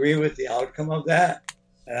don't agree with the outcome of that,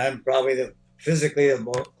 and I'm probably physically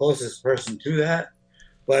the closest person to that,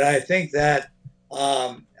 but I think that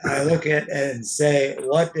I look at it and say,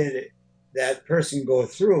 what did that person go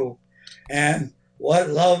through, and what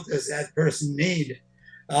love does that person need?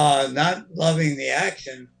 Not loving the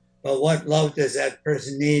action, but what love does that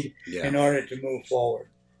person need in order to move forward?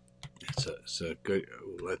 It's a good.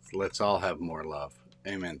 Let's all have more love.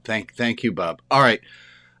 Amen. Thank you, Bob. All right,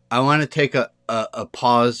 I want to take a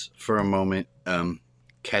pause for a moment.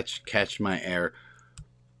 Catch my air.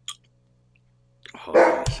 Hold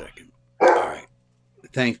on a second. All right.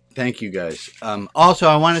 Thank you guys. Also,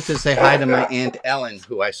 I wanted to say hi to my Aunt Ellen,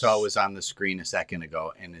 who I saw was on the screen a second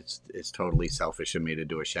ago, and it's totally selfish of me to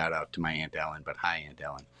do a shout out to my Aunt Ellen, but hi, Aunt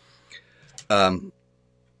Ellen.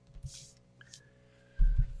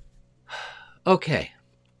 Okay,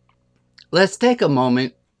 let's take a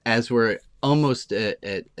moment as we're almost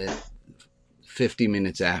at 50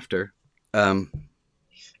 minutes after.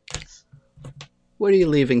 What are you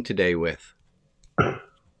leaving today with?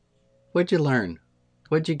 What'd you learn?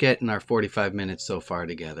 What'd you get in our 45 minutes so far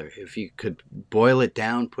together? If you could boil it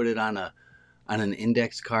down, put it on an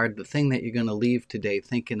index card, the thing that you're going to leave today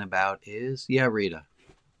thinking about is, Rita.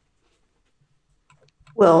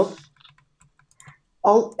 Well,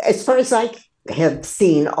 as far as I have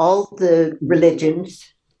seen, all the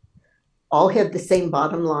religions all have the same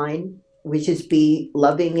bottom line, which is be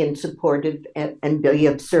loving and supportive and be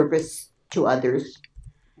of service to others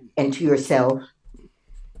and to yourself.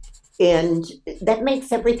 And that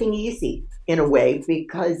makes everything easy in a way,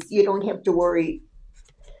 because you don't have to worry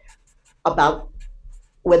about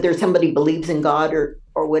whether somebody believes in God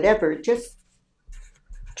or whatever. Just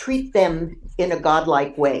treat them in a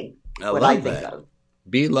godlike way. I think of.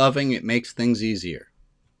 Be loving. It makes things easier.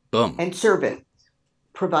 Boom. And service.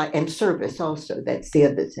 Provide and service also. That's the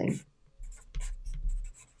other thing.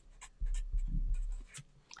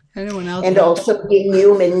 Anyone else? And also being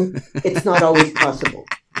human. It's not always possible.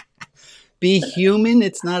 Be human.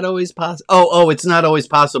 It's not always possible. Oh, it's not always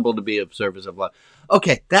possible to be of service of love.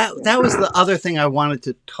 Okay, that was the other thing I wanted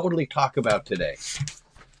to totally talk about today.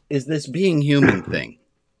 Is this being human thing?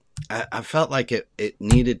 I felt like it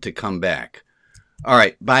needed to come back. All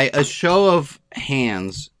right, by a show of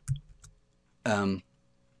hands, I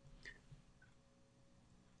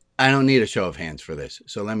don't need a show of hands for this,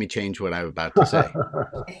 so let me change what I'm about to say.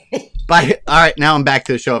 All right, now I'm back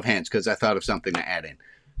to the show of hands because I thought of something to add in.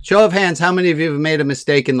 Show of hands, how many of you have made a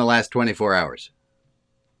mistake in the last 24 hours?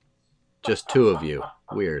 Just 2 of you.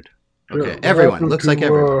 Weird. Okay, everyone. Looks like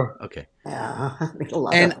everyone. Okay.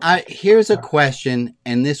 And here's a question,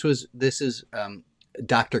 and this is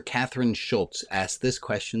Dr. Catherine Schultz asked this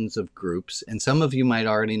questions of groups, and some of you might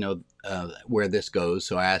already know where this goes,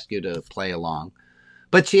 so I ask you to play along.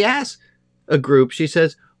 But she asks a group, she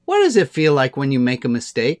says, what does it feel like when you make a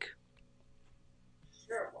mistake?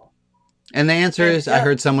 And the answer is, I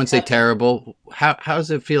heard someone say terrible. How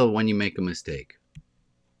does it feel when you make a mistake?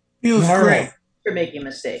 Feels great. For making a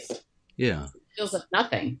mistake. Yeah. Feels like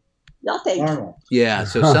nothing. Nothing. Yeah.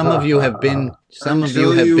 So some of you have been. Some of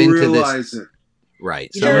you have been to this.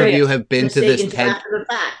 Right. Some of you have been to this TED.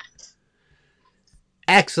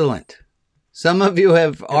 Excellent. Some of you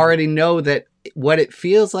have already know that what it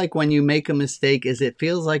feels like when you make a mistake is it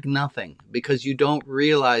feels like nothing because you don't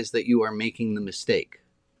realize that you are making the mistake.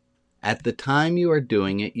 At the time you are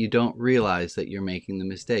doing it, you don't realize that you're making the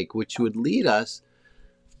mistake, which would lead us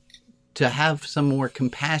to have some more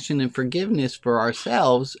compassion and forgiveness for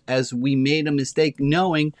ourselves as we made a mistake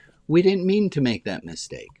knowing we didn't mean to make that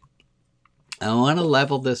mistake. I want to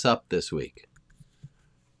level this up this week.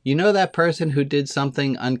 You know that person who did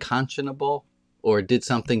something unconscionable or did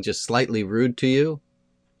something just slightly rude to you?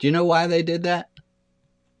 Do you know why they did that?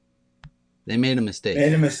 They made a mistake.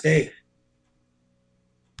 Made a mistake.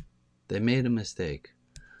 They made a mistake.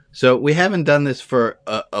 So we haven't done this for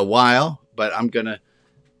a while, but I'm going to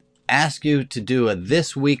ask you to do a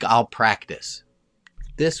this week I'll practice.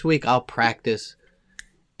 This week I'll practice,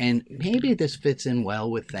 and maybe this fits in well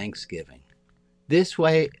with Thanksgiving.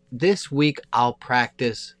 This week I'll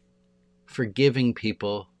practice forgiving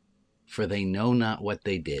people, for they know not what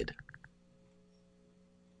they did.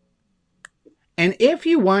 And if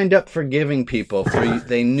you wind up forgiving people for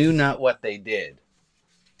they knew not what they did,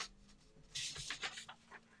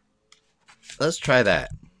 let's try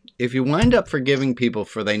that. If you wind up forgiving people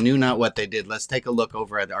for they knew not what they did, let's take a look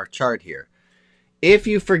over at our chart here. If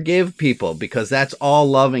you forgive people, because that's all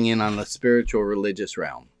loving in on the spiritual religious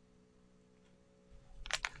realm,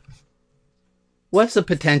 what's the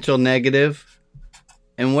potential negative?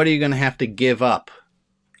 And what are you going to have to give up?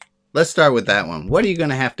 Let's start with that one. What are you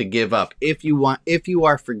going to have to give up if you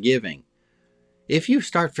are forgiving? If you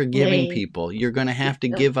start forgiving people, you're going to have to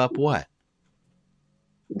give up what?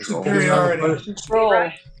 Superiority. Control.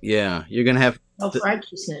 Yeah, you're going to have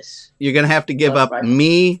Self-righteousness. you're going to have to give up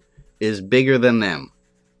me is bigger than them.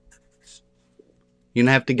 You're going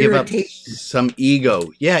to have to give up some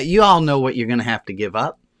ego. Yeah, you all know what you're going to have to give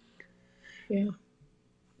up. Yeah.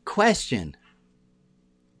 Question.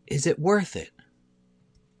 Is it worth it?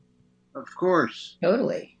 Of course.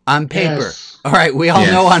 Totally. On paper. Yes. All right, we all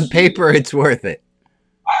know on paper it's worth it.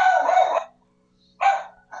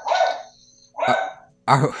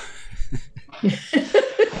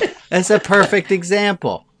 That's a perfect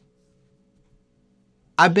example.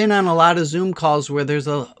 I've been on a lot of Zoom calls where there's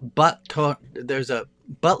a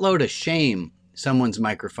buttload of shame. Someone's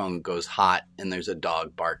microphone goes hot and there's a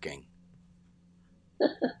dog barking.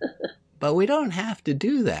 But we don't have to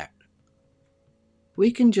do that.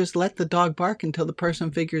 We can just let the dog bark until the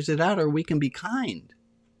person figures it out, or we can be kind.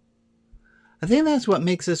 I think that's what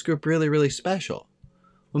makes this group really, really special.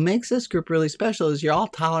 What makes this group really special is you're all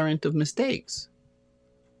tolerant of mistakes.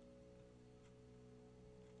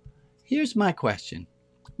 Here's my question.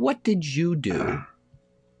 What did you do?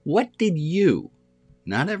 What did you,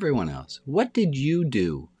 not everyone else, what did you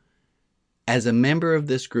do as a member of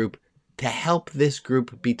this group to help this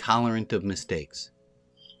group be tolerant of mistakes?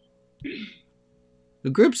 The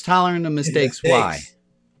group's tolerant of mistakes. Why?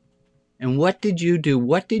 And what did you do?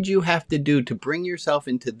 What did you have to do to bring yourself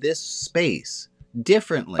into this space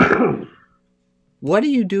differently? What do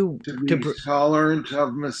you do to be tolerant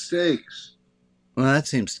of mistakes? Well, that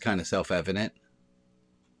seems kind of self-evident.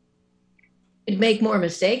 It'd make more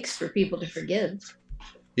mistakes for people to forgive.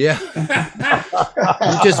 Yeah.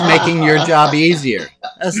 You're just making your job easier.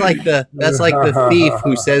 That's like the thief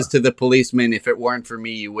who says to the policeman, if it weren't for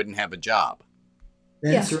me, you wouldn't have a job.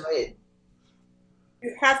 That's right.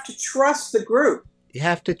 You have to trust the group. You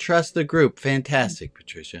have to trust the group. Fantastic,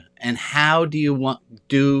 Patricia. And how do you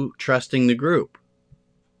do trusting the group?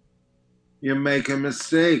 You make a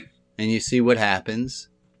mistake. And you see what happens.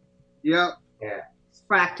 Yep. Yeah.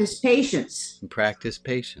 Practice patience. And practice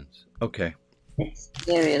patience. Okay.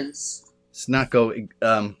 Experience. Let's not go.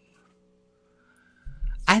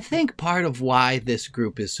 I think part of why this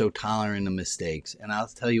group is so tolerant of mistakes, and I'll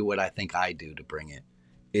tell you what I think I do to bring it,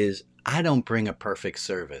 is I don't bring a perfect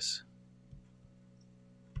service.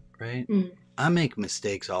 Right? I make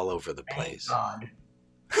mistakes all over the place. God.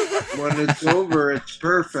 When it's over, it's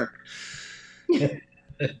perfect.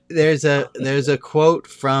 There's a quote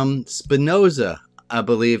from Spinoza, I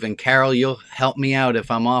believe, and Carol, you'll help me out if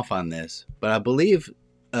I'm off on this, but I believe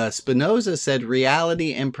Spinoza said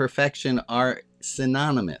reality and perfection are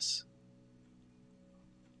synonymous.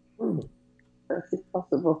 That's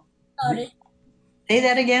possible. Got it. Say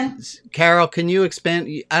that again. Carol, can you expand?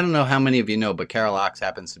 I don't know how many of you know, but Carol Ox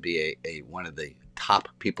happens to be a one of the top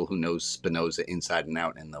people who knows Spinoza inside and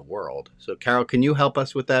out in the world. So, Carol, can you help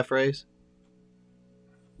us with that phrase?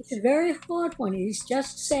 It's a very hard one. He's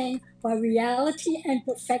just saying, by reality and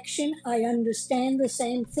perfection, I understand the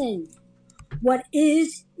same thing. What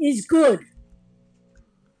is good.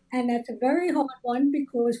 And that's a very hard one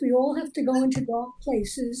because we all have to go into dark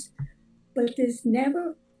places, but there's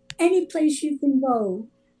never any place you can go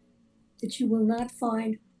that you will not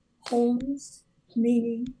find wholeness,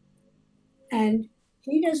 meaning. And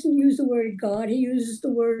he doesn't use the word God, he uses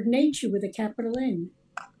the word nature with a capital N.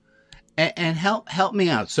 And help me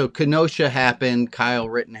out. So Kenosha happened, Kyle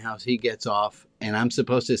Rittenhouse, he gets off, and I'm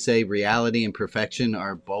supposed to say reality and perfection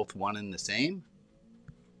are both one and the same?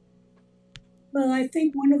 Well, I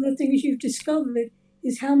think one of the things you've discovered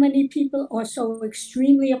is how many people are so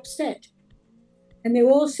extremely upset. And they're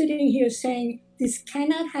all sitting here saying, this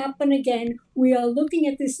cannot happen again. We are looking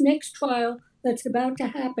at this next trial that's about to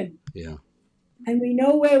happen. Yeah. And we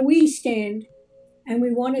know where we stand, and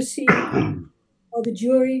we want to see the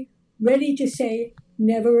jury ready to say,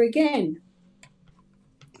 never again.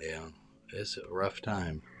 Yeah, it's a rough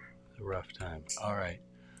time. A rough time. All right.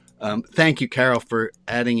 Thank you, Carol, for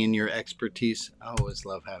adding in your expertise. I always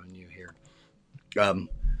love having you here.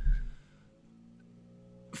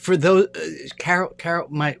 For those, Carol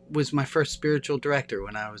was my first spiritual director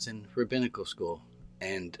when I was in rabbinical school,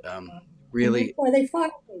 and really, Or they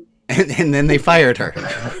fired me. and then they fired her.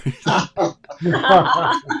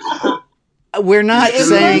 We're not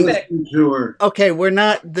saying, okay, we're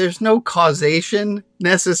not, there's no causation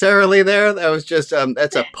necessarily there. That was just,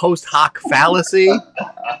 that's a post hoc fallacy.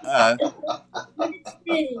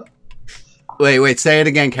 Wait, say it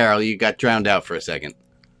again, Carol. You got drowned out for a second.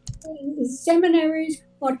 Seminaries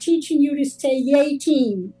are teaching you to say yay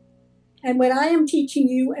team. And what I am teaching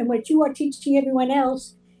you and what you are teaching everyone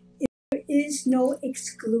else is there is no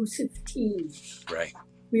exclusive team. Right.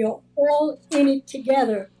 We are all in it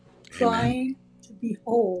together, trying to be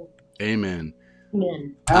whole. Amen.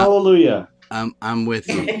 Amen. Hallelujah. I'm with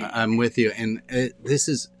you. I'm with you. And this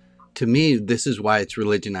is, to me, this is why it's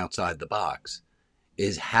religion outside the box,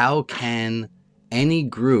 is how can any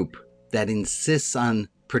group that insists on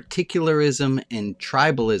particularism and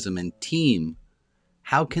tribalism and team,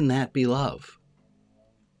 how can that be love?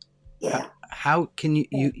 Yeah. How can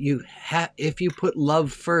if you put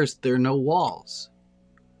love first, there are no walls.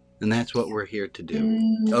 And that's what we're here to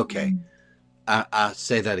do. Okay. I'll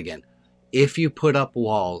say that again. If you put up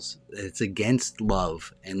walls, it's against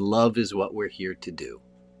love, and love is what we're here to do.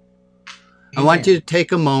 I want you to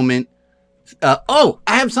take a moment. I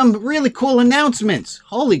have some really cool announcements.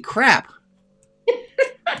 Holy crap.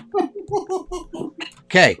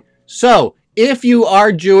 Okay, so if you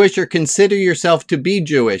are Jewish or consider yourself to be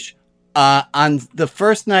Jewish, on the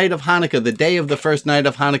first night of Hanukkah, the day of the first night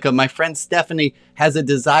of Hanukkah, my friend Stephanie has a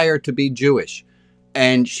desire to be Jewish.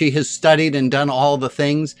 And she has studied and done all the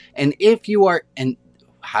things. And if you are, and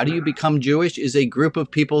how do you become Jewish? Is a group of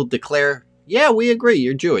people declare, yeah, we agree,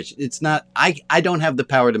 you're Jewish. It's not, I don't have the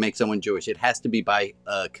power to make someone Jewish. It has to be by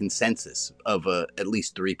a consensus of at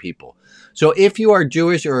least 3 people. So if you are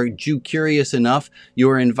Jewish or Jew curious enough, you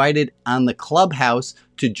are invited on the Clubhouse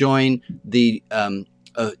to join the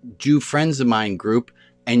Jew Friends of Mine group.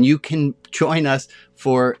 And you can join us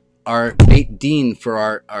for our Beit Din, for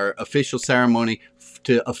our official ceremony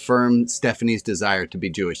to affirm Stephanie's desire to be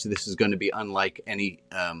Jewish. This is going to be unlike any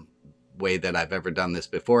way that I've ever done this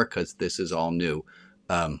before, because this is all new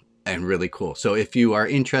and really cool. So if you are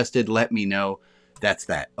interested, let me know. That's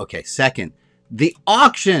that. Okay, second, the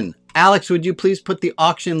auction. Alex, would you please put the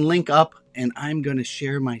auction link up? And I'm going to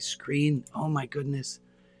share my screen. Oh my goodness.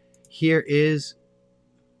 Here is,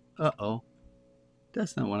 uh-oh.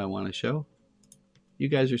 That's not what I want to show. You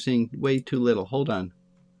guys are seeing way too little. Hold on.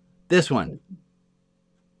 This one.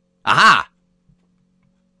 Aha!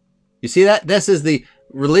 You see that? This is the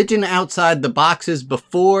Religion Outside the Boxes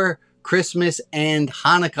Before Christmas and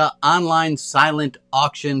Hanukkah online silent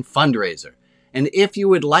auction fundraiser. And if you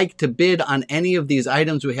would like to bid on any of these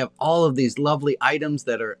items, we have all of these lovely items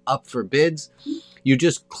that are up for bids. You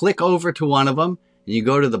just click over to one of them and you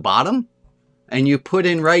go to the bottom and you put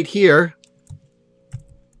in right here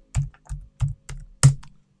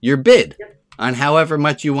your bid on however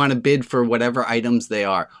much you want to bid for whatever items they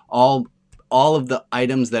are. All of the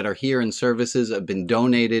items that are here in services have been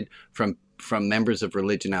donated from members of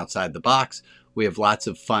Religion Outside the Box. We have lots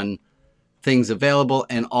of fun things available,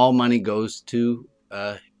 and all money goes to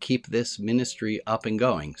keep this ministry up and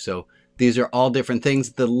going. So these are all different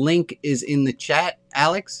things. The link is in the chat.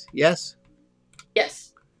 Alex, yes?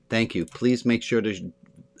 Yes. Thank you. Please make sure to...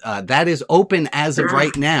 that is open as of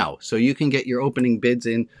right now, so you can get your opening bids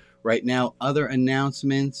in right now. Other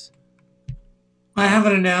announcements? I have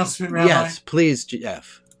an announcement, Rabbi. Yes, please,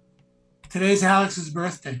 Jeff. Today's Alex's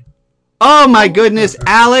birthday. Oh my goodness,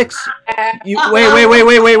 Alex! Wait!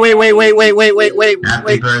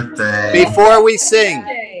 Happy birthday! Before we sing,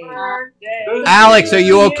 Alex, are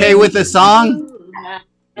you okay with the song?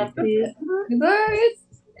 Happy birthday.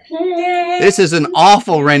 This is an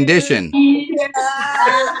awful rendition.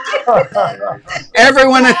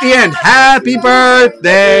 Everyone at the end, happy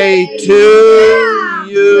birthday to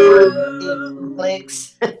you.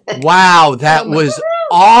 Wow, that was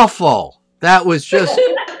awful. That was just,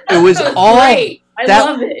 it was all, great. I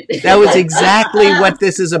love it. That was exactly what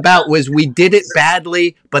this is about, was we did it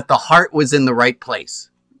badly, but the heart was in the right place.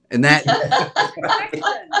 And that,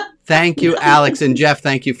 thank you, Alex. And Jeff,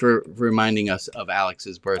 thank you for reminding us of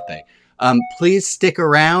Alex's birthday. Please stick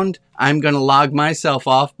around. I'm going to log myself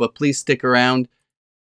off, but please stick around.